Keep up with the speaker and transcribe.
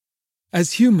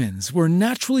As humans, we're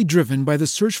naturally driven by the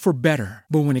search for better.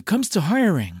 But when it comes to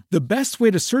hiring, the best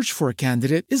way to search for a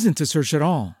candidate isn't to search at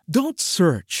all. Don't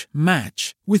search,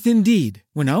 match with Indeed.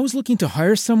 When I was looking to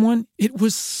hire someone, it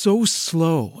was so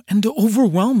slow and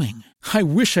overwhelming. I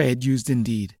wish I had used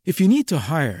Indeed. If you need to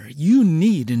hire, you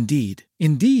need Indeed.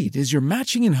 Indeed is your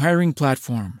matching and hiring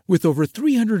platform with over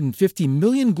 350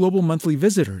 million global monthly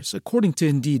visitors, according to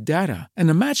Indeed data, and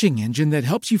a matching engine that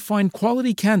helps you find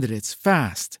quality candidates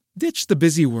fast. Ditch the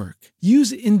busy work.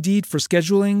 Use Indeed for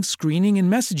scheduling, screening,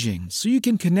 and messaging so you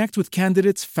can connect with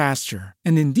candidates faster.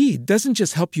 And Indeed doesn't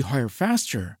just help you hire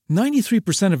faster.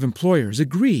 93% of employers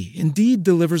agree Indeed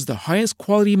delivers the highest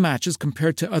quality matches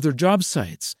compared to other job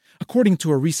sites, according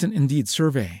to a recent Indeed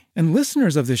survey. And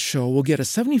listeners of this show will get a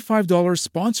 $75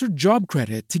 sponsored job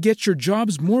credit to get your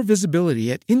jobs more visibility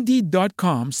at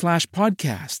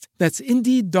Indeed.com/podcast. That's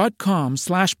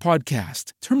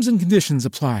Indeed.com/podcast. Terms and conditions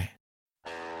apply.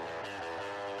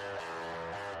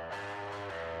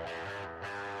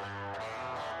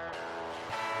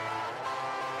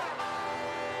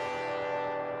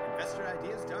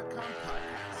 InvestorIdeas.com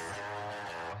podcast.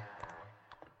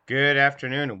 Good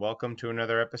afternoon and welcome to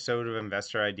another episode of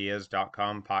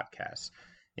InvestorIdeas.com podcast.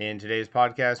 In today's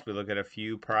podcast, we look at a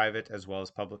few private as well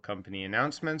as public company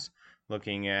announcements,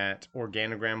 looking at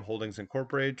Organigram Holdings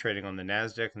Incorporated trading on the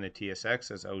NASDAQ and the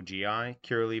TSX as OGI,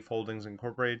 Curaleaf Holdings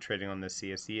Incorporated trading on the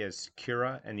CSE as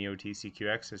Cura and the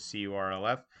OTCQX as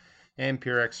CURLF, and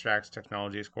Pure Extracts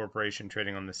Technologies Corporation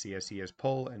trading on the CSE as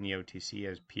PUL and the OTC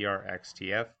as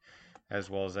PRXTF. As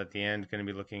well as at the end, going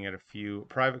to be looking at a few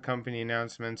private company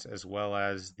announcements, as well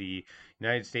as the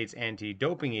United States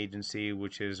Anti-Doping Agency,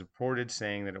 which is reported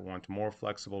saying that it wants more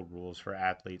flexible rules for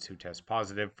athletes who test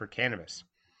positive for cannabis.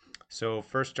 So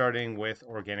first starting with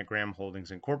Organigram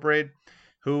Holdings Incorporated,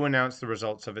 who announced the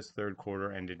results of its third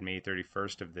quarter ended May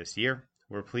 31st of this year.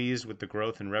 We're pleased with the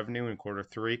growth in revenue in quarter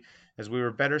three, as we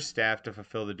were better staffed to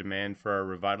fulfill the demand for our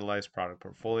revitalized product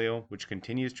portfolio, which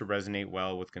continues to resonate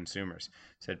well with consumers,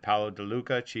 said Paolo De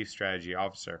Luca, Chief Strategy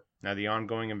Officer. Now, the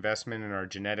ongoing investment in our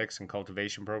genetics and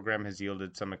cultivation program has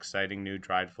yielded some exciting new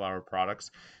dried flower products,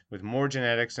 with more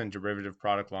genetics and derivative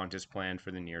product launches planned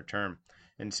for the near term.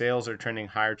 And sales are trending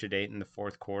higher to date in the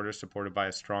fourth quarter, supported by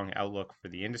a strong outlook for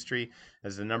the industry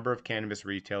as the number of cannabis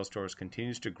retail stores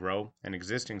continues to grow and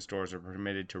existing stores are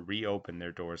permitted to reopen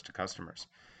their doors to customers.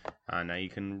 Now you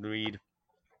can read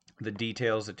the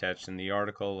details attached in the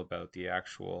article about the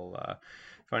actual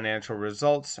financial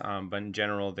results, but in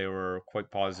general they were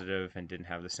quite positive and didn't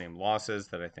have the same losses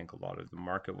that I think a lot of the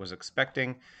market was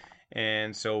expecting.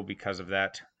 And so because of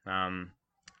that,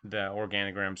 the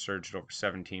Organigram surged over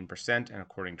 17%, and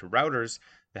according to Reuters,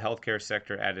 the healthcare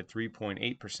sector added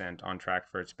 3.8%, on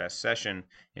track for its best session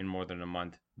in more than a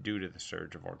month due to the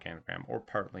surge of Organigram, or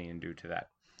partly in due to that.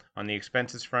 On the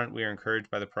expenses front, we are encouraged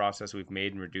by the process we've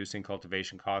made in reducing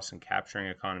cultivation costs and capturing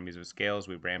economies of scale as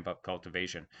we ramp up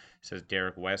cultivation, says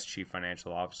Derek West, Chief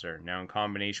Financial Officer. Now, in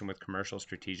combination with commercial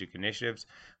strategic initiatives,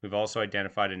 we've also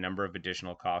identified a number of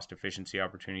additional cost efficiency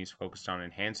opportunities focused on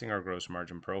enhancing our gross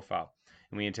margin profile.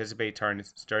 And we anticipate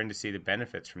starting to see the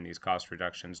benefits from these cost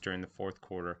reductions during the fourth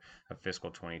quarter of fiscal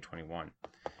 2021.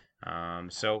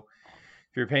 So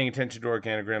if you're paying attention to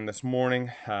Organigram this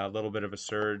morning, a little bit of a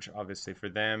surge, obviously, for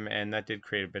them, and that did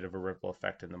create a bit of a ripple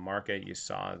effect in the market. You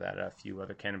saw that a few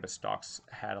other cannabis stocks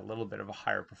had a little bit of a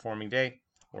higher performing day,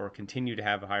 or continue to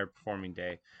have a higher performing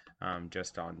day,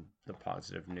 just on the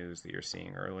positive news that you're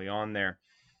seeing early on there.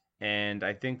 And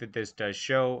I think that this does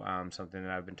show something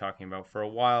that I've been talking about for a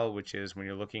while, which is when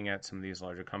you're looking at some of these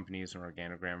larger companies, and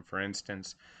Organigram, for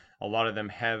instance, a lot of them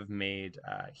have made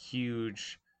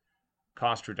huge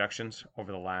cost reductions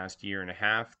over the last year and a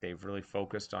half. They've really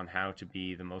focused on how to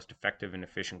be the most effective and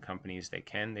efficient companies they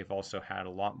can. They've also had a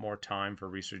lot more time for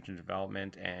research and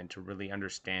development and to really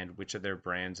understand which of their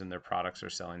brands and their products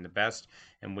are selling the best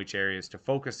and which areas to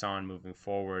focus on moving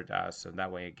forward. So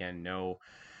that way, again, no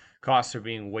costs are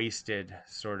being wasted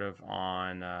sort of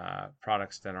on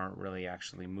products that aren't really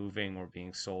actually moving or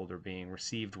being sold or being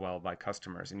received well by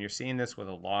customers. And you're seeing this with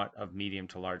a lot of medium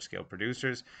to large scale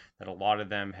producers, that a lot of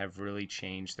them have really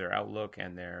changed their outlook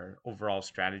and their overall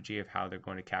strategy of how they're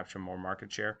going to capture more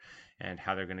market share and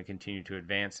how they're going to continue to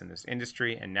advance in this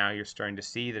industry. And now you're starting to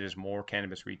see that as more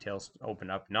cannabis retails open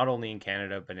up, not only in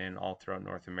Canada, but in all throughout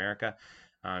North America,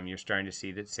 you're starting to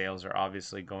see that sales are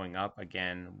obviously going up.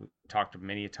 Again, we talked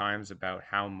many times about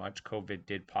how much COVID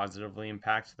did positively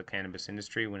impact the cannabis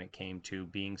industry when it came to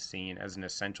being seen as an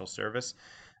essential service,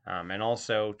 and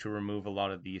also to remove a lot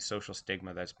of the social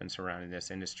stigma that's been surrounding this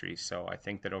industry. So I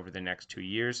think that over the next 2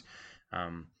 years,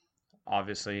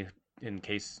 obviously in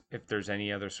case if there's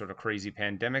any other sort of crazy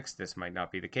pandemics, this might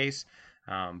not be the case.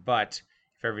 But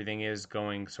if everything is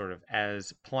going sort of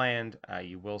as planned,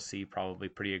 you will see probably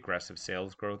pretty aggressive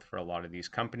sales growth for a lot of these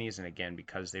companies. And again,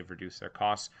 because they've reduced their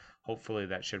costs, hopefully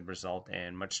that should result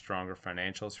in much stronger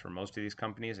financials for most of these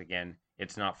companies. Again,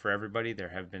 it's not for everybody. There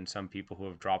have been some people who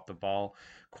have dropped the ball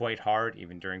quite hard,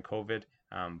 even during COVID.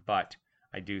 But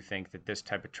I do think that this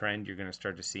type of trend you're going to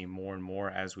start to see more and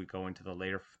more as we go into the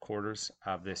later quarters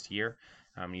of this year.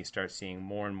 You start seeing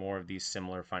more and more of these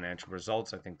similar financial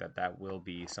results. I think that that will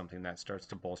be something that starts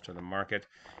to bolster the market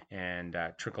and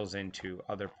trickles into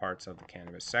other parts of the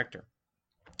cannabis sector.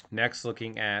 Next,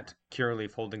 looking at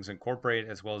Curaleaf Holdings Incorporated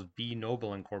as well as B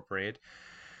Noble Incorporated,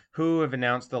 who have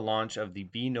announced the launch of the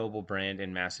B Noble brand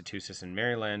in Massachusetts and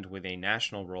Maryland, with a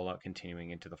national rollout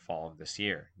continuing into the fall of this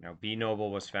year. Now, B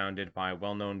Noble was founded by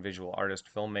well-known visual artist,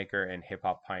 filmmaker, and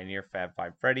hip-hop pioneer Fab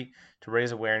Five Freddy to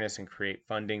raise awareness and create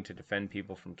funding to defend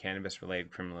people from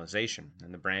cannabis-related criminalization.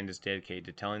 And the brand is dedicated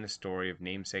to telling the story of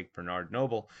namesake Bernard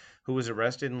Noble, who was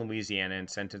arrested in Louisiana and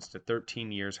sentenced to 13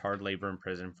 years hard labor in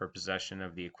prison for possession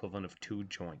of the equivalent of 2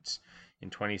 joints. In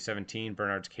 2017,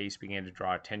 Bernard's case began to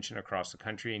draw attention across the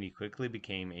country, and he quickly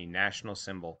became a national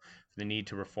symbol for the need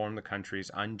to reform the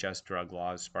country's unjust drug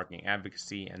laws, sparking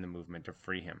advocacy and the movement to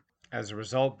free him. As a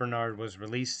result, Bernard was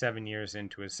released 7 years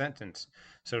into his sentence.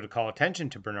 So to call attention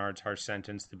to Bernard's harsh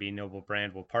sentence, the B Noble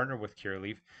brand will partner with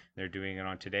Curaleaf. They're doing it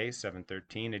on today,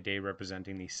 7/13, a day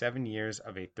representing the 7 years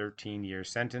of a 13-year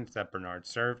sentence that Bernard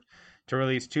served, to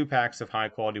release 2 packs of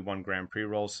high-quality 1-gram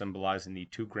pre-rolls symbolizing the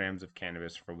 2 grams of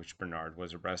cannabis for which Bernard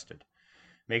was arrested.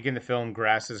 Making the film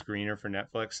Grass is Greener for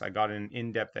Netflix, I got an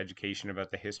in-depth education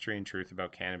about the history and truth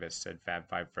about cannabis, said Fab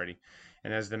Five Freddy.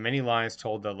 And as the many lies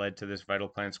told that led to this vital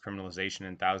plant's criminalization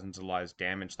and thousands of lives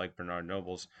damaged like Bernard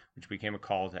Noble's, which became a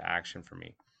call to action for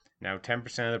me. Now,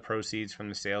 10% of the proceeds from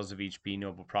the sales of each B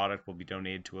Noble product will be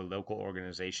donated to a local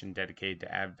organization dedicated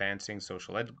to advancing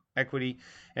social equity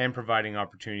and providing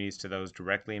opportunities to those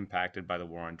directly impacted by the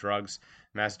war on drugs.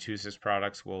 Massachusetts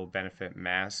products will benefit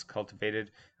Mass Cultivated,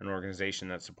 an organization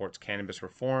that supports cannabis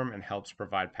reform and helps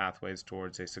provide pathways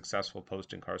towards a successful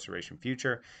post-incarceration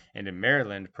future. And in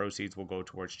Maryland, proceeds will go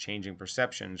towards Changing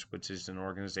Perceptions, which is an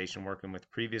organization working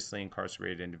with previously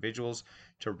incarcerated individuals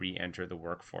to re-enter the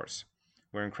workforce.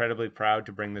 We're incredibly proud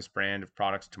to bring this brand of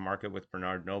products to market with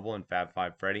Bernard Noble and Fab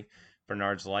Five Freddy.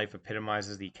 Bernard's life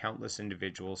epitomizes the countless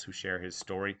individuals who share his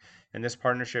story, and this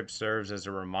partnership serves as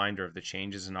a reminder of the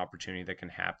changes and opportunity that can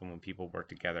happen when people work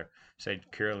together, said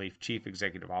Curaleaf Chief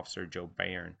Executive Officer Joe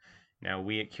Bayern. Now,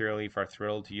 we at Curaleaf are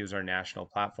thrilled to use our national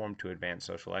platform to advance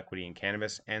social equity in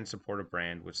cannabis and support a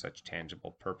brand with such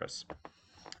tangible purpose.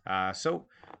 So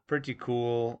pretty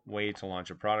cool way to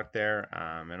launch a product there.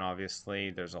 And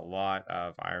obviously there's a lot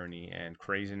of irony and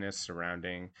craziness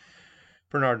surrounding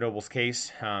Bernard Noble's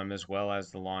case, as well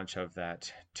as the launch of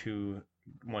that 2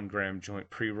 1-gram joint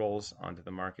pre-rolls onto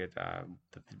the market,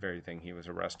 the very thing he was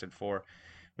arrested for.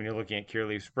 When you're looking at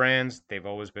Curaleaf's brands, they've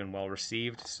always been well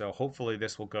received. So hopefully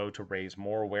this will go to raise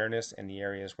more awareness in the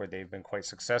areas where they've been quite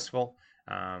successful.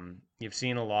 You've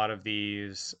seen a lot of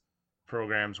these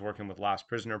programs working with Last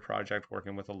Prisoner Project,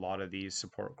 working with a lot of these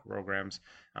support programs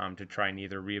to try and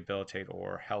either rehabilitate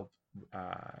or help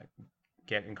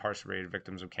get incarcerated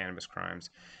victims of cannabis crimes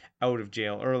out of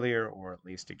jail earlier, or at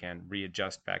least, again,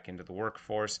 readjust back into the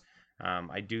workforce.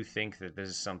 I do think that this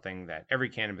is something that every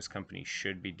cannabis company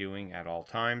should be doing at all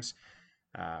times.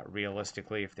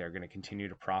 Realistically, if they're going to continue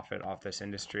to profit off this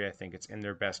industry, I think it's in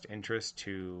their best interest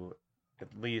to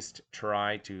at least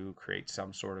try to create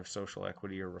some sort of social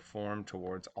equity or reform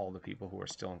towards all the people who are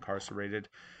still incarcerated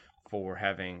for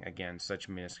having, again, such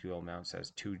minuscule amounts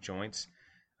as 2 joints.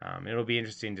 It'll be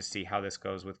interesting to see how this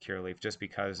goes with Curaleaf, just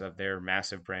because of their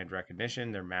massive brand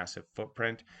recognition, their massive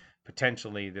footprint.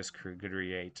 Potentially, this could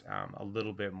create a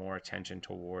little bit more attention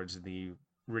towards the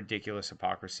ridiculous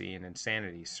hypocrisy and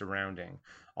insanity surrounding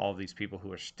all of these people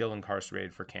who are still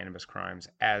incarcerated for cannabis crimes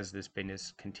as this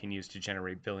business continues to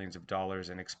generate billions of dollars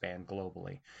and expand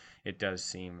globally. It does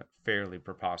seem fairly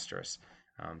preposterous.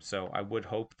 So I would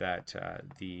hope that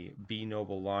the B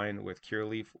Noble line with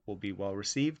Curaleaf will be well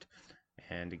received.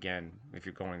 And again, if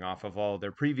you're going off of all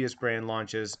their previous brand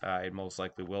launches, it most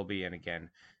likely will be. And again,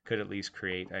 could at least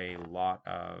create a lot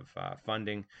of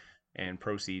funding and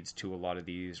proceeds to a lot of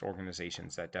these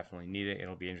organizations that definitely need it.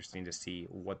 It'll be interesting to see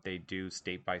what they do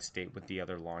state by state with the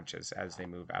other launches as they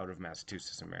move out of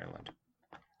Massachusetts and Maryland.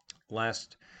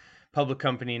 Last public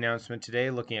company announcement today,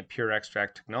 looking at Pure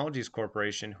Extract Technologies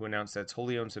Corporation, who announced that its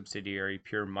wholly owned subsidiary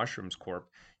Pure Mushrooms Corp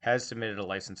has submitted a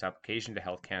license application to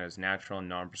Health Canada's Natural and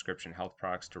Non-Prescription Health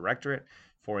Products Directorate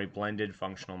for a blended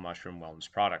functional mushroom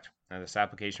wellness product. Now, this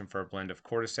application for a blend of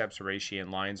cordyceps, reishi,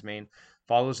 and lion's mane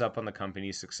follows up on the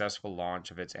company's successful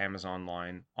launch of its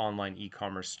Amazon online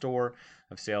e-commerce store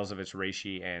of sales of its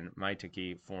reishi and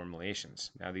maitake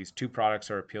formulations. Now, these two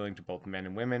products are appealing to both men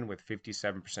and women, with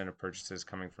 57% of purchases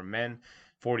coming from men,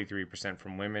 43%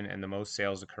 from women, and the most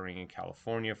sales occurring in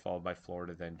California, followed by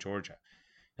Florida, then Georgia.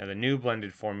 Now, the new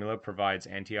blended formula provides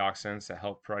antioxidants that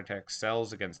help protect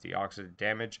cells against the oxidative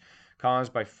damage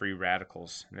caused by free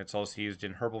radicals. And it's also used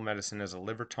in herbal medicine as a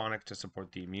liver tonic to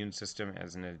support the immune system,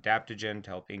 as an adaptogen to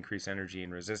help increase energy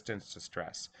and resistance to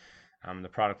stress. The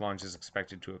product launch is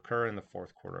expected to occur in the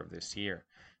fourth quarter of this year.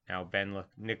 Now, Ben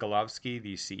Nikolovsky,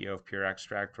 the CEO of Pure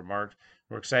Extract, remarked,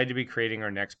 "We're excited to be creating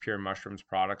our next Pure Mushrooms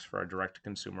products for our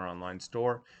direct-to-consumer online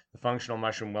store. The functional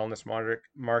mushroom wellness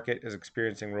market is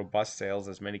experiencing robust sales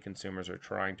as many consumers are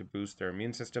trying to boost their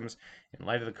immune systems in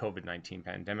light of the COVID-19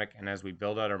 pandemic. And as we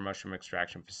build out our mushroom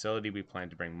extraction facility, we plan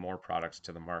to bring more products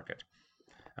to the market."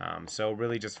 So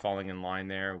really just falling in line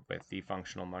there with the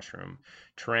functional mushroom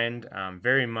trend.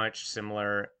 Very much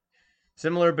similar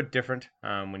but different.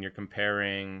 When you're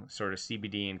comparing sort of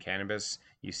CBD and cannabis,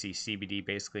 you see CBD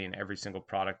basically in every single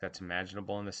product that's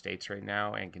imaginable in the States right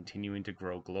now and continuing to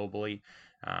grow globally.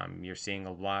 You're seeing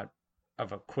a lot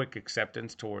of a quick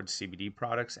acceptance towards CBD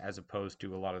products, as opposed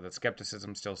to a lot of the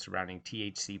skepticism still surrounding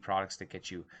THC products that get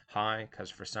you high,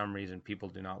 because for some reason people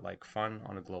do not like fun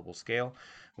on a global scale,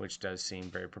 which does seem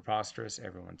very preposterous.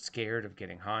 Everyone's scared of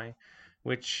getting high,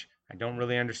 which I don't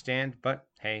really understand, but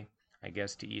hey, I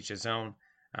guess to each his own.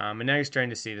 And now you're starting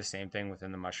to see the same thing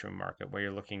within the mushroom market, where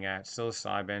you're looking at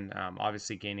psilocybin,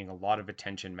 obviously gaining a lot of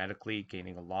attention medically,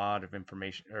 gaining a lot of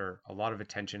information or a lot of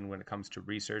attention when it comes to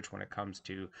research, when it comes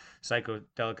to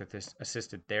psychedelic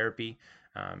assisted therapy,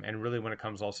 and really when it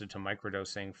comes also to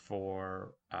microdosing.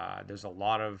 There's a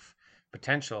lot of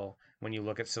potential when you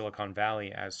look at Silicon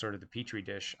Valley as sort of the petri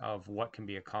dish of what can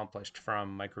be accomplished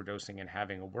from microdosing, and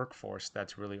having a workforce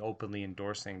that's really openly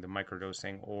endorsing the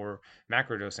microdosing or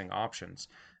macrodosing options.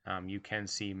 You can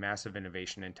see massive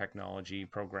innovation in technology,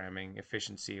 programming,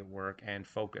 efficiency at work, and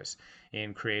focus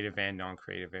in creative and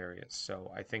non-creative areas.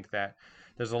 So I think that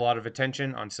there's a lot of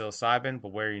attention on psilocybin,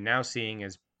 but where you're now seeing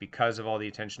is, because of all the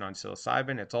attention on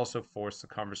psilocybin, it's also forced the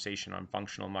conversation on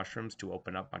functional mushrooms to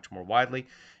open up much more widely.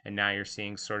 And now you're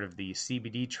seeing sort of the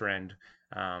CBD trend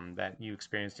that you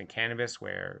experienced in cannabis,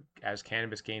 where as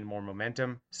cannabis gained more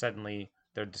momentum, suddenly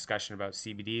the discussion about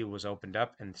CBD was opened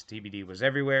up and CBD was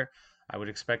everywhere. I would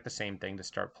expect the same thing to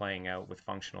start playing out with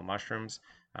functional mushrooms,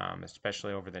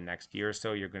 especially over the next year or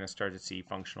so. You're going to start to see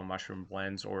functional mushroom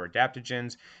blends or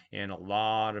adaptogens in a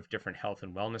lot of different health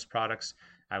and wellness products.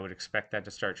 I would expect that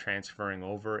to start transferring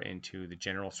over into the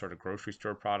general sort of grocery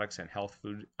store products and health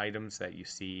food items that you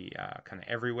see kind of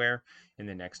everywhere in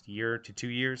the next year to 2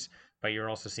 years. But you're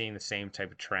also seeing the same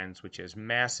type of trends, which is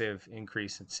massive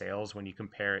increase in sales when you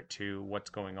compare it to what's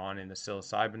going on in the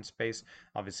psilocybin space.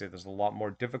 Obviously, there's a lot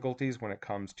more difficulties when it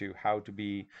comes to how to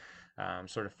be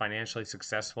sort of financially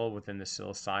successful within the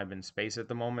psilocybin space at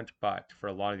the moment. But for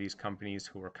a lot of these companies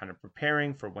who are kind of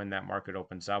preparing for when that market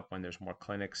opens up, when there's more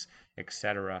clinics,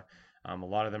 etc., a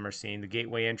lot of them are seeing the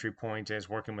gateway entry point is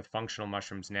working with functional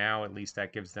mushrooms now. At least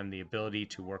that gives them the ability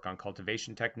to work on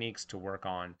cultivation techniques, to work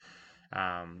on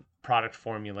product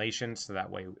formulation, so that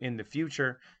way in the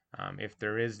future, if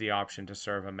there is the option to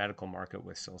serve a medical market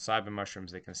with psilocybin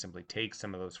mushrooms, they can simply take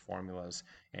some of those formulas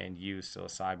and use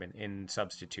psilocybin in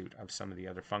substitute of some of the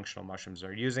other functional mushrooms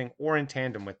they're using, or in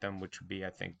tandem with them, which would be, I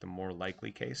think, the more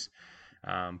likely case.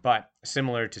 But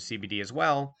similar to CBD as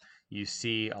well, you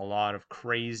see a lot of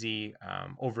crazy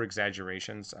over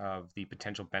exaggerations of the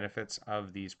potential benefits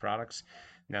of these products.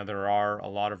 Now, there are a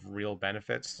lot of real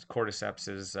benefits. Cordyceps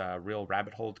is a real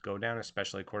rabbit hole to go down,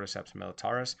 especially Cordyceps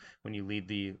militaris. When you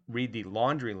read the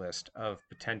laundry list of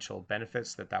potential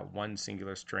benefits that one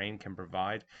singular strain can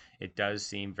provide, it does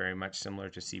seem very much similar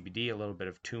to CBD, a little bit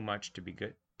of too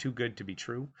good to be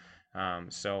true.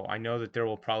 So I know that there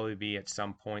will probably be at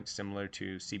some point, similar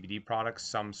to CBD products,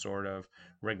 some sort of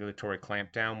regulatory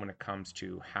clampdown when it comes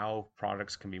to how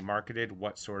products can be marketed,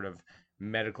 what sort of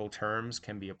medical terms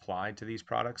can be applied to these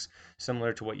products,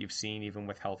 similar to what you've seen even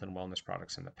with health and wellness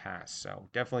products in the past. So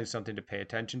definitely something to pay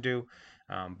attention to.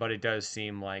 But it does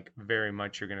seem like very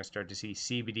much you're going to start to see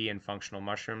CBD and functional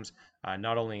mushrooms,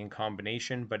 not only in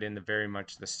combination, but in the very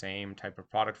much the same type of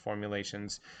product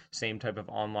formulations, same type of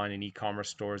online and e-commerce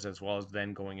stores, as well as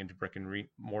then going into brick and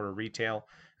mortar retail.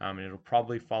 And it'll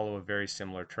probably follow a very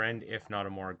similar trend, if not a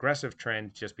more aggressive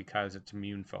trend, just because it's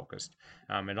immune focused.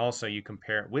 And also you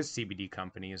compare it with CBD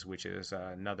companies, which is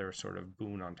another sort of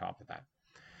boon on top of that.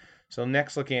 So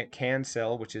next, looking at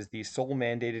CanSell, which is the sole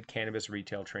mandated cannabis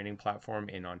retail training platform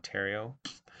in Ontario,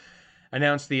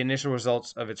 announced the initial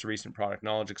results of its recent product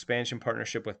knowledge expansion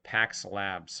partnership with PAX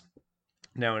Labs.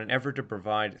 Now, in an effort to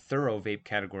provide thorough vape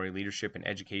category leadership and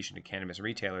education to cannabis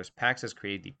retailers, PAX has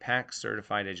created the PAX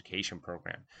Certified Education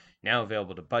Program, now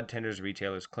available to bud tenders,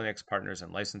 retailers, clinics, partners,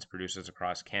 and licensed producers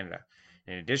across Canada.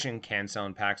 In addition, CanSell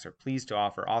and PAX are pleased to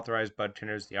offer authorized bud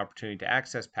tenders the opportunity to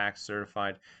access PAX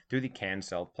Certified through the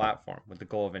CanSell platform, with the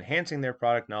goal of enhancing their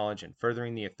product knowledge and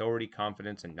furthering the authority,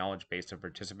 confidence, and knowledge base of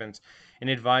participants in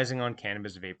advising on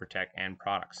cannabis vapor tech and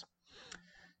products.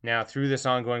 Now, through this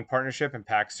ongoing partnership and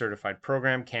PAX certified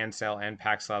program, CanSell and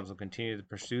PAX Labs will continue to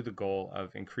pursue the goal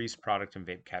of increased product and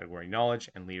vape category knowledge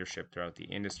and leadership throughout the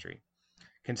industry.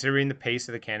 Considering the pace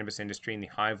of the cannabis industry and the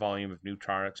high volume of new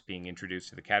products being introduced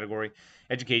to the category,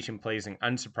 education plays an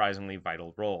unsurprisingly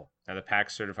vital role. Now, the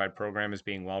PAX certified program is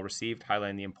being well received,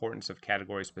 highlighting the importance of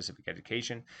category specific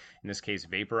education, in this case,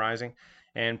 vaporizing,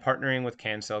 and partnering with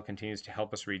CanSell continues to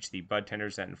help us reach the bud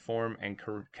tenders that inform and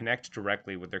connect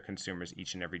directly with their consumers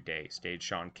each and every day, stated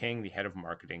Sean King, the head of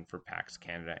marketing for PAX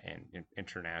Canada and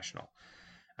International.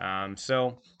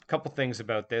 So a couple things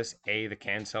about this. The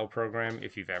CanSell program,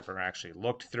 if you've ever actually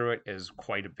looked through it, is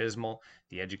quite abysmal.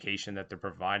 The education that they're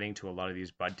providing to a lot of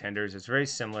these bud tenders is very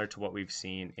similar to what we've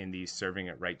seen in the serving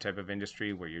it right type of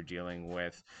industry, where you're dealing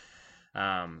with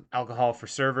alcohol for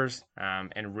servers,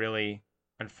 and really,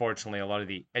 unfortunately, a lot of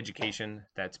the education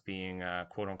that's being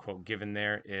quote unquote given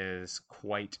there is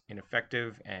quite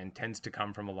ineffective and tends to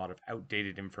come from a lot of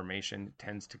outdated information,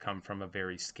 tends to come from a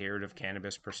very scared of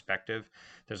cannabis perspective.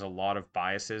 There's a lot of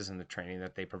biases in the training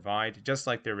that they provide, just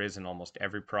like there is in almost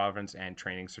every province and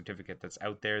training certificate that's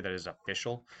out there that is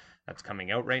official, that's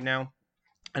coming out right now.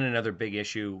 And another big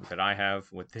issue that I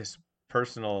have with this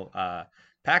personal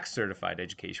PAX certified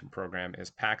education program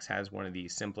is PAX has one of the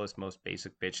simplest, most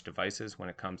basic bitch devices when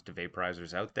it comes to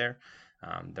vaporizers out there.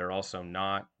 They're also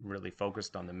not really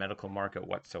focused on the medical market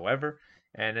whatsoever.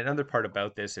 And another part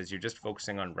about this is you're just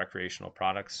focusing on recreational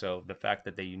products. So the fact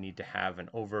that you need to have an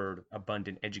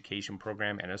overabundant education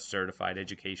program and a certified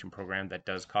education program that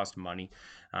does cost money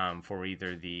for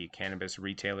either the cannabis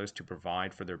retailers to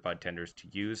provide for their bud tenders to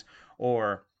use,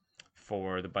 or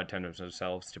for the bud tenders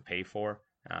themselves to pay for.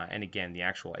 And again, the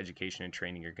actual education and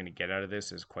training you're going to get out of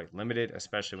this is quite limited,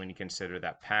 especially when you consider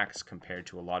that PAX, compared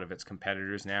to a lot of its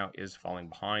competitors now, is falling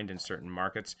behind in certain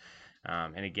markets.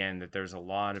 And again, that there's a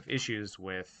lot of issues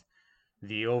with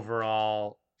the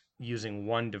overall using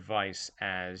one device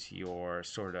as your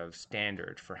sort of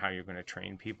standard for how you're going to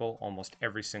train people. Almost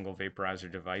every single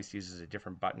vaporizer device uses a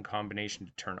different button combination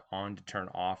to turn on, to turn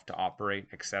off, to operate,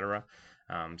 etc.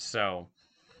 So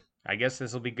I guess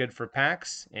this will be good for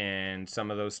PAX and some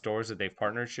of those stores that they've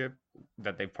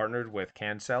partnered with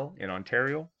CanSell in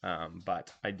Ontario.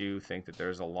 But I do think that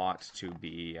there's a lot to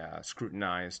be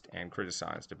scrutinized and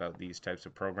criticized about these types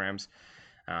of programs.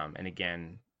 And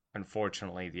again,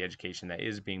 unfortunately, the education that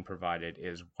is being provided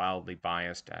is wildly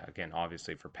biased. Again,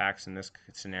 obviously for PAX in this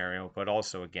scenario, but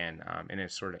also again in a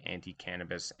sort of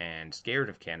anti-cannabis and scared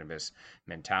of cannabis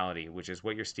mentality, which is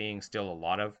what you're seeing still a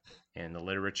lot of in the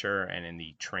literature and in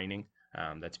the training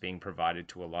that's being provided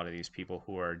to a lot of these people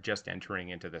who are just entering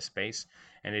into the space.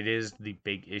 And it is the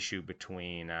big issue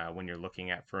between when you're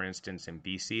looking at, for instance, in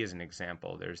BC as an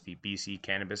example, there's the BC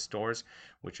cannabis stores,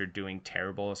 which are doing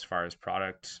terrible as far as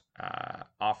product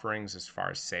offerings, as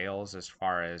far as sales, as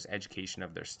far as education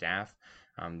of their staff.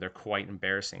 They're quite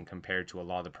embarrassing compared to a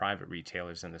lot of the private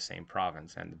retailers in the same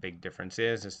province. And the big difference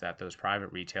is that those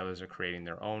private retailers are creating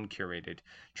their own curated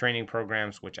training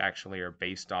programs, which actually are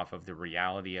based off of the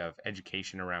reality of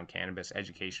education around cannabis,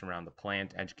 education around the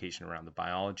plant, education around the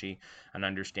biology, an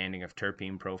understanding of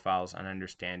terpene profiles, an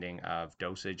understanding of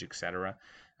dosage, etc.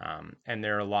 And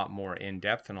they're a lot more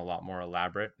in-depth and a lot more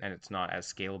elaborate, and it's not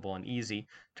as scalable and easy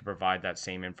to provide that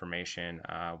same information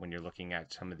when you're looking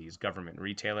at some of these government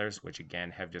retailers, which again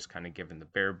have just kind of given the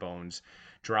bare bones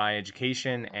dry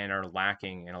education and are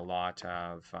lacking in a lot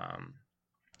of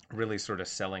really sort of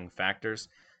selling factors,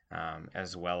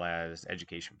 as well as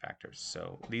education factors.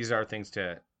 So these are things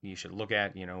you should look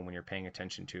at, when you're paying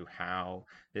attention to how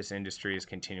this industry is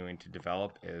continuing to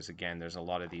develop. Is again, there's a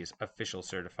lot of these official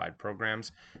certified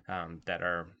programs that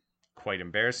are quite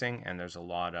embarrassing, and there's a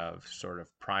lot of sort of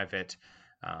private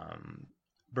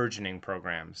burgeoning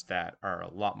programs that are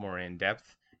a lot more in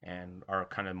depth and are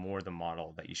kind of more the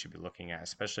model that you should be looking at,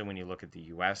 especially when you look at the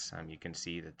US. You can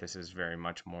see that this is very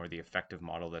much more the effective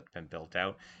model that's been built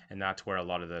out, and that's where a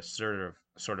lot of the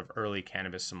sort of early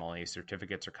cannabis sommelier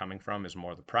certificates are coming from, is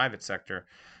more the private sector,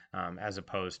 as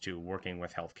opposed to working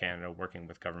with Health Canada, working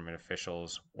with government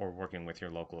officials, or working with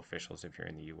your local officials if you're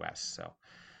in the US. So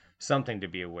something to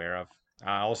be aware of.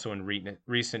 Also in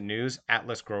recent news,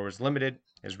 Atlas Growers Limited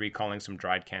is recalling some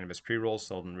dried cannabis pre-rolls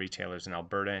sold in retailers in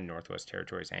Alberta and Northwest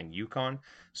Territories and Yukon.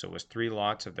 So it was 3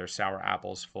 lots of their sour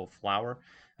apples full flower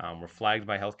were flagged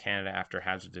by Health Canada after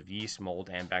hazards of yeast, mold,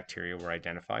 and bacteria were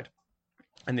identified.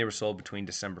 And they were sold between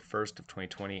December 1st of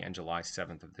 2020 and July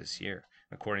 7th of this year.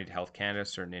 According to Health Canada,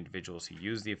 certain individuals who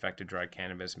use the affected dried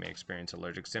cannabis may experience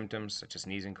allergic symptoms such as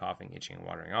sneezing, coughing, itching, and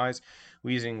watering eyes,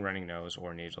 wheezing, running nose,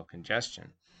 or nasal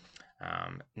congestion.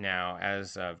 Now,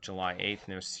 as of July 8th,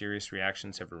 no serious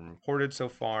reactions have been reported so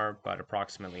far, but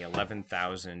approximately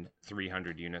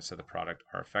 11,300 units of the product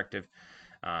are effective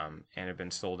and have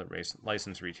been sold at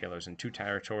licensed retailers in 2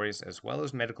 territories, as well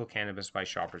as medical cannabis by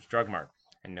Shoppers Drug Mart,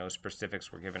 and no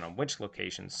specifics were given on which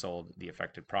locations sold the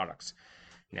affected products.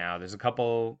 Now, there's a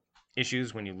couple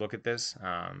issues when you look at this,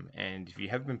 and if you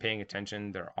have been paying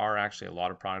attention, there are actually a lot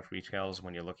of product retails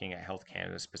when you're looking at Health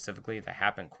Canada specifically that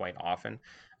happen quite often,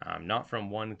 not from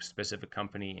one specific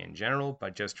company in general,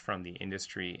 but just from the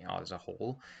industry as a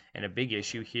whole. And a big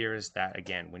issue here is that,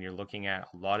 again, when you're looking at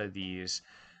a lot of these,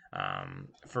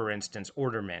 for instance,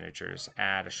 order managers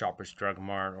at a Shoppers Drug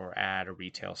Mart or at a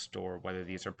retail store, whether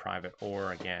these are private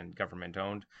or, again, government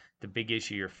owned, the big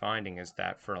issue you're finding is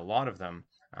that for a lot of them,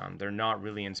 they're not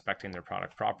really inspecting their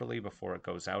product properly before it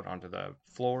goes out onto the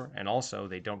floor. And also,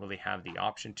 they don't really have the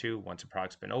option to. Once a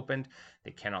product's been opened,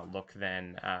 they cannot look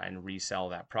then and resell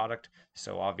that product.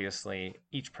 So obviously,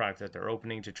 each product that they're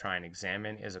opening to try and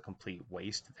examine is a complete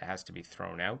waste that has to be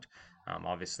thrown out.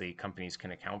 Obviously, companies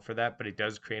can account for that, but it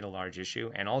does create a large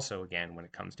issue. And also, again, when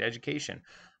it comes to education,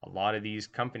 a lot of these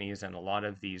companies and a lot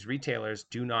of these retailers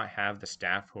do not have the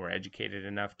staff who are educated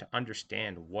enough to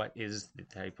understand what is the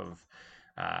type of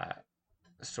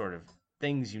sort of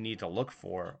things you need to look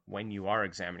for when you are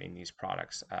examining these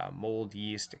products, mold,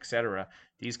 yeast, etc.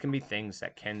 These can be things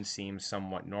that can seem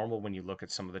somewhat normal when you look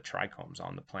at some of the trichomes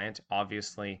on the plant.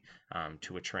 Obviously,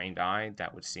 to a trained eye,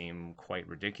 that would seem quite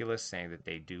ridiculous, saying that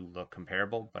they do look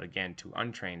comparable. But again, to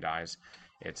untrained eyes,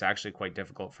 it's actually quite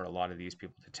difficult for a lot of these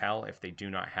people to tell if they do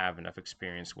not have enough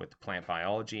experience with plant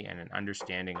biology and an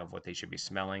understanding of what they should be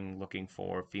smelling, looking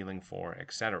for, feeling for,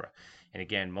 etc. And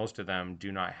again, most of them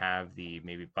do not have the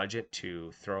maybe budget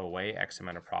to throw away X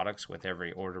amount of products with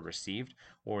every order received,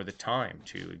 or the time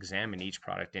to examine each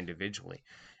product individually.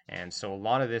 And so a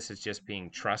lot of this is just being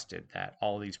trusted that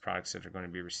all these products that are going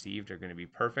to be received are going to be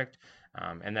perfect.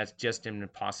 And that's just an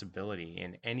impossibility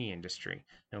in any industry.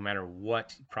 No matter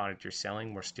what product you're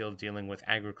selling, we're still dealing with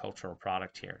agricultural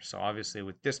product here. So obviously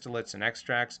with distillates and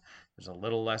extracts, there's a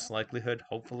little less likelihood,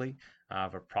 hopefully,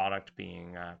 of a product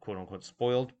being quote unquote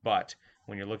spoiled. But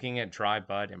when you're looking at dry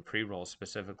bud and pre-rolls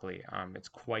specifically, it's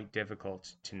quite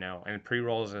difficult to know. And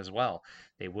pre-rolls as well,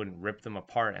 they wouldn't rip them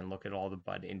apart and look at all the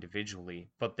bud individually,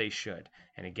 but they should.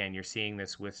 And again, you're seeing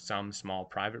this with some small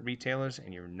private retailers,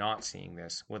 and you're not seeing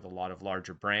this with a lot of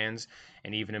larger brands,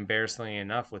 and even embarrassingly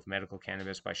enough with medical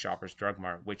cannabis by Shoppers Drug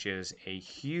Mart, which is a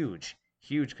huge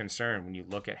concern when you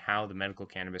look at how the medical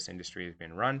cannabis industry has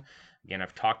been run. Again,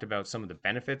 I've talked about some of the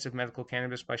benefits of medical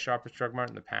cannabis by Shoppers Drug Mart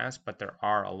in the past, but there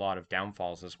are a lot of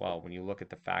downfalls as well when you look at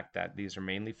the fact that these are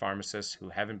mainly pharmacists who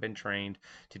haven't been trained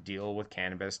to deal with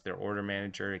cannabis. Their order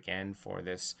manager, again, for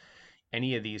this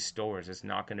any of these stores is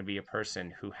not going to be a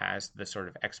person who has the sort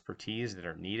of expertise that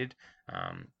are needed.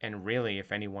 And really,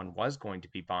 if anyone was going to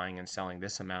be buying and selling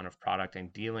this amount of product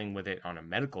and dealing with it on a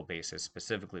medical basis,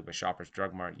 specifically with Shoppers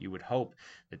Drug Mart, you would hope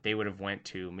that they would have went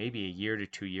to maybe a year to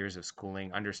 2 years of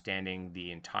schooling, understanding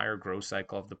the entire growth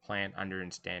cycle of the plant,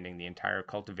 understanding the entire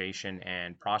cultivation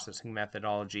and processing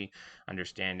methodology,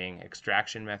 understanding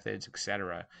extraction methods,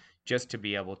 etc., just to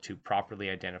be able to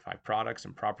properly identify products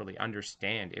and properly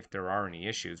understand if there are any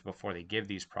issues before they give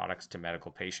these products to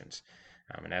medical patients.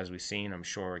 And as we've seen, I'm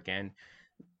sure, again,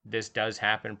 this does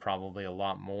happen probably a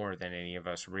lot more than any of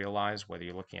us realize, whether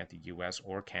you're looking at the US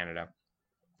or Canada.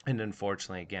 And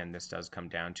unfortunately, again, this does come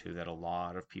down to that a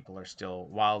lot of people are still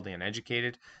wildly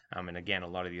uneducated. And again, a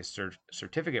lot of these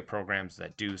certificate programs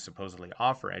that do supposedly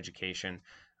offer education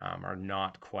are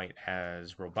not quite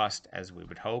as robust as we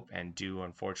would hope, and do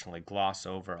unfortunately gloss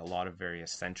over a lot of very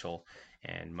essential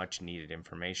and much needed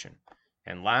information.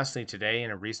 And lastly, today,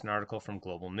 in a recent article from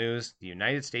Global News, the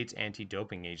United States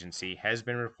Anti-Doping Agency has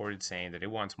been reported saying that it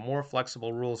wants more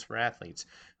flexible rules for athletes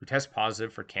who test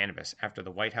positive for cannabis after the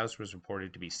White House was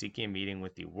reported to be seeking a meeting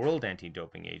with the World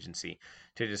Anti-Doping Agency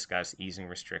to discuss easing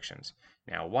restrictions.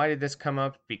 Now, why did this come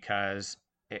up? Because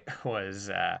it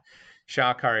was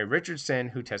Sha'Carri Richardson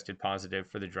who tested positive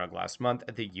for the drug last month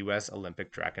at the U.S. Olympic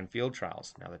track and field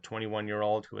trials. Now, the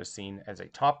 21-year-old, who is seen as a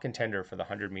top contender for the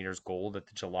 100 meters gold at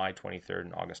the July 23rd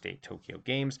and August 8th Tokyo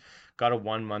Games, got a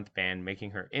 1-month ban,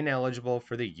 making her ineligible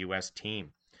for the U.S.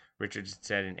 team. Richardson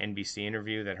said in an NBC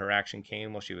interview that her action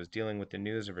came while she was dealing with the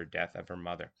news of her death of her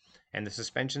mother. And the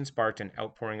suspension sparked an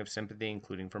outpouring of sympathy,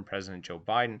 including from President Joe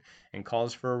Biden, and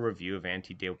calls for a review of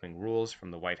anti-doping rules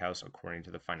from the White House, according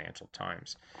to the Financial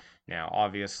Times. Now,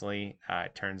 obviously,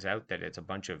 it turns out that it's a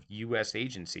bunch of U.S.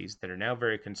 agencies that are now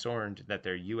very concerned that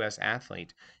their U.S.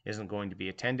 athlete isn't going to be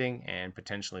attending and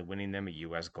potentially winning them a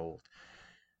U.S. gold.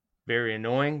 Very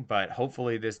annoying, but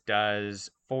hopefully this does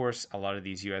force a lot of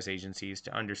these U.S. agencies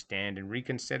to understand and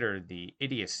reconsider the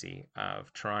idiocy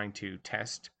of trying to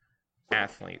test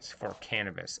athletes for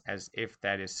cannabis as if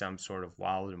that is some sort of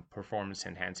wild and performance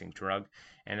enhancing drug,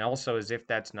 and also as if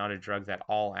that's not a drug that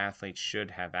all athletes should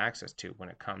have access to when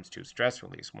it comes to stress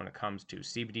release, when it comes to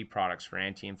CBD products for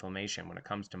anti-inflammation, when it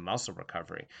comes to muscle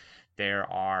recovery.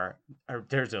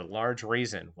 There's a large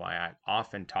reason why I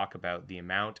often talk about the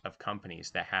amount of companies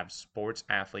that have sports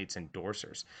athletes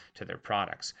endorsers to their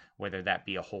products, whether that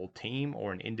be a whole team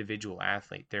or an individual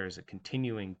athlete. There is a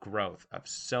continuing growth of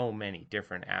so many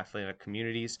different athletic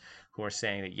communities who are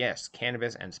saying that yes,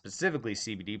 cannabis and specifically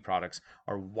CBD products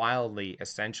are wildly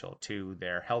essential to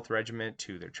their health regimen,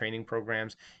 to their training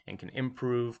programs, and can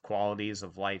improve qualities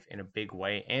of life in a big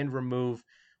way and remove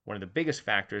one of the biggest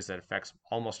factors that affects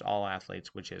almost all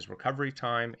athletes, which is recovery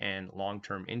time and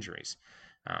long-term injuries.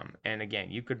 And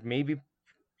again, you could maybe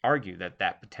argue that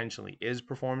that potentially is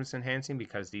performance enhancing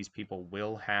because these people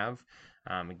will have,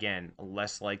 again,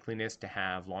 less likeliness to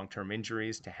have long-term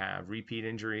injuries, to have repeat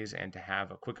injuries, and to have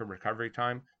a quicker recovery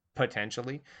time,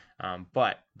 potentially.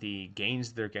 But the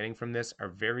gains they're getting from this are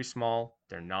very small.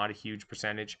 They're not a huge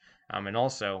percentage. And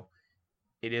also,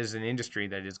 it is an industry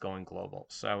that is going global.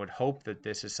 So I would hope that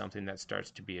this is something that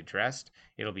starts to be addressed.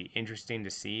 It'll be interesting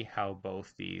to see how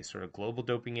both the sort of global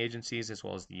doping agencies as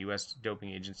well as the US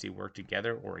doping agency work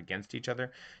together or against each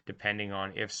other, depending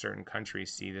on if certain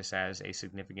countries see this as a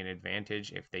significant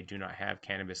advantage if they do not have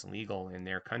cannabis legal in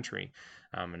their country.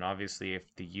 And obviously,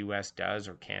 if the US does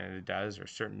or Canada does or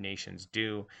certain nations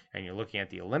do, and you're looking at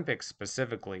the Olympics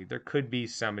specifically, there could be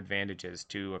some advantages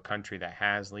to a country that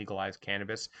has legalized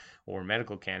cannabis or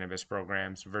medical cannabis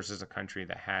programs versus a country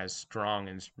that has strong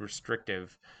and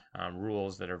restrictive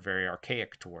rules that are very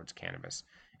archaic towards cannabis.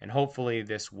 And hopefully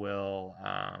this will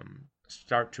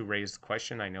start to raise the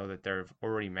question. I know that they've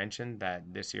already mentioned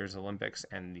that this year's Olympics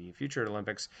and the future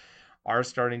Olympics are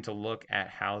starting to look at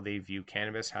how they view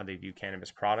cannabis, how they view cannabis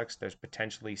products. There's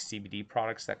potentially CBD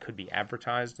products that could be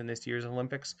advertised in this year's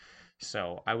Olympics.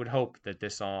 So I would hope that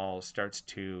this all starts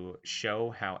to show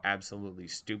how absolutely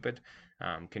stupid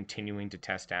continuing to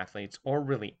test athletes or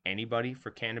really anybody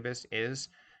for cannabis is.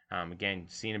 Again,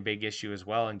 seeing a big issue as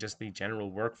well in just the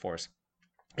general workforce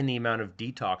and the amount of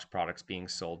detox products being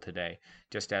sold today,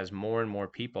 just as more and more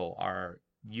people are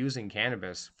using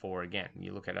cannabis for, again,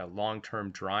 you look at a long-term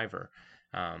driver.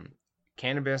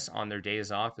 Cannabis on their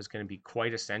days off is going to be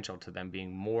quite essential to them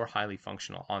being more highly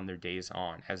functional on their days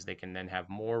on, as they can then have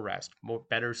more rest,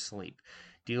 better sleep,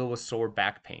 deal with sore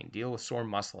back pain, deal with sore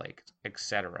muscle aches,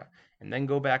 etc., and then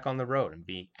go back on the road and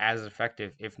be as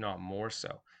effective, if not more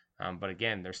so. But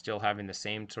again, they're still having the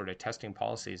same sort of testing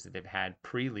policies that they've had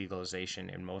pre-legalization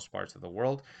in most parts of the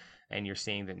world. And you're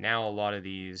seeing that now a lot of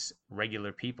these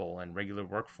regular people and regular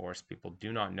workforce people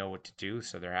do not know what to do.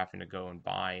 So they're having to go and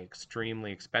buy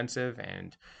extremely expensive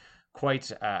and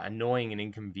quite annoying and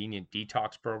inconvenient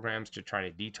detox programs to try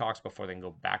to detox before they can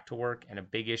go back to work. And a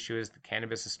big issue is the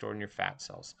cannabis is stored in your fat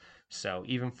cells. So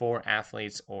even for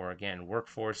athletes or, again,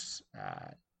 workforce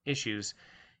issues,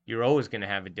 you're always going to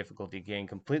have a difficulty getting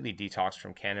completely detoxed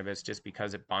from cannabis just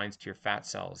because it binds to your fat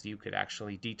cells. You could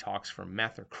actually detox from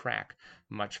meth or crack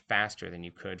much faster than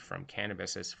you could from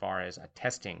cannabis as far as a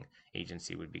testing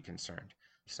agency would be concerned.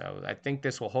 So I think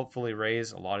this will hopefully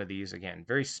raise a lot of these, again,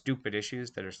 very stupid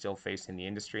issues that are still facing the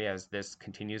industry as this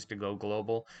continues to go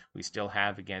global. We still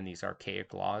have, again, these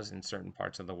archaic laws in certain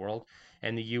parts of the world.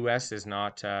 And the U.S. is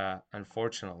not,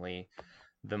 unfortunately,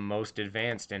 the most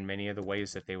advanced in many of the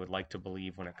ways that they would like to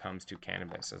believe when it comes to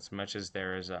cannabis. As much as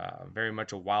there is very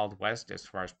much a wild west as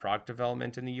far as product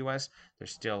development in the US, there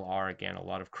still are, again, a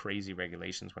lot of crazy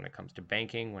regulations when it comes to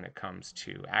banking, when it comes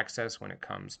to access, when it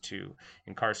comes to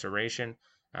incarceration,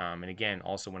 and again,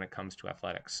 also when it comes to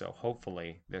athletics. So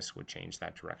hopefully this would change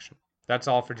that direction. That's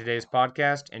all for today's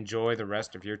podcast. Enjoy the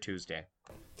rest of your Tuesday.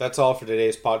 That's all for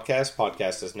today's podcast.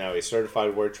 Podcast is now a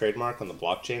certified word trademark on the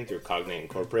blockchain through Cognate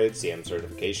Incorporated CM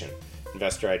certification.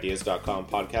 InvestorIdeas.com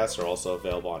podcasts are also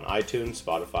available on iTunes,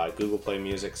 Spotify, Google Play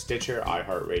Music, Stitcher,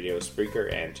 iHeartRadio,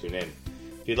 Spreaker, and TuneIn.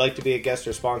 If you'd like to be a guest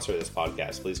or sponsor of this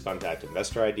podcast, please contact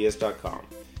InvestorIdeas.com.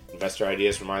 Investor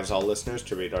Ideas reminds all listeners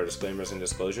to read our disclaimers and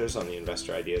disclosures on the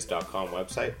InvestorIdeas.com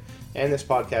website, and this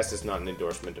podcast is not an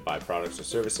endorsement to buy products or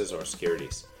services or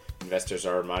securities. Investors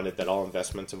are reminded that all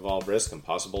investments involve risk and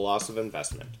possible loss of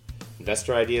investment.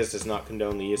 Investor Ideas does not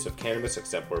condone the use of cannabis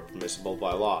except where permissible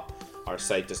by law. Our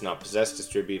site does not possess,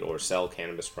 distribute, or sell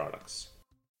cannabis products.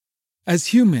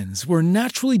 As humans, we're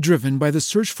naturally driven by the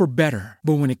search for better.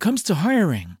 But when it comes to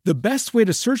hiring, the best way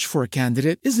to search for a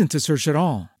candidate isn't to search at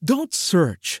all. Don't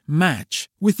search, match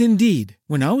with Indeed.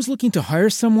 When I was looking to hire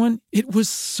someone, it was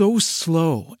so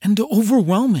slow and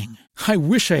overwhelming. I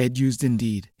wish I had used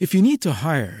Indeed. If you need to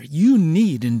hire, you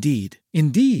need Indeed.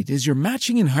 Indeed is your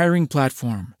matching and hiring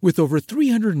platform with over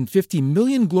 350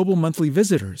 million global monthly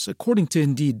visitors, according to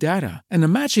Indeed data, and a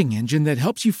matching engine that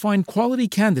helps you find quality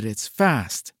candidates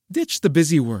fast. Ditch the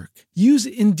busy work. Use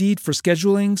Indeed for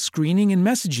scheduling, screening, and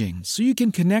messaging so you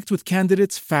can connect with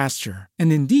candidates faster.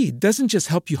 And Indeed doesn't just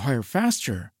help you hire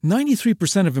faster.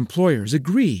 93% of employers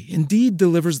agree Indeed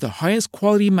delivers the highest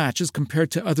quality matches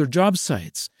compared to other job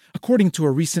sites, according to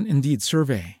a recent Indeed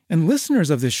survey. And listeners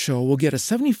of this show will get a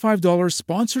 $75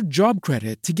 sponsored job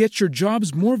credit to get your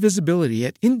jobs more visibility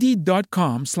at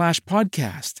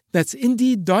Indeed.com/podcast. That's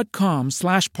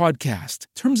Indeed.com/podcast.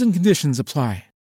 Terms and conditions apply.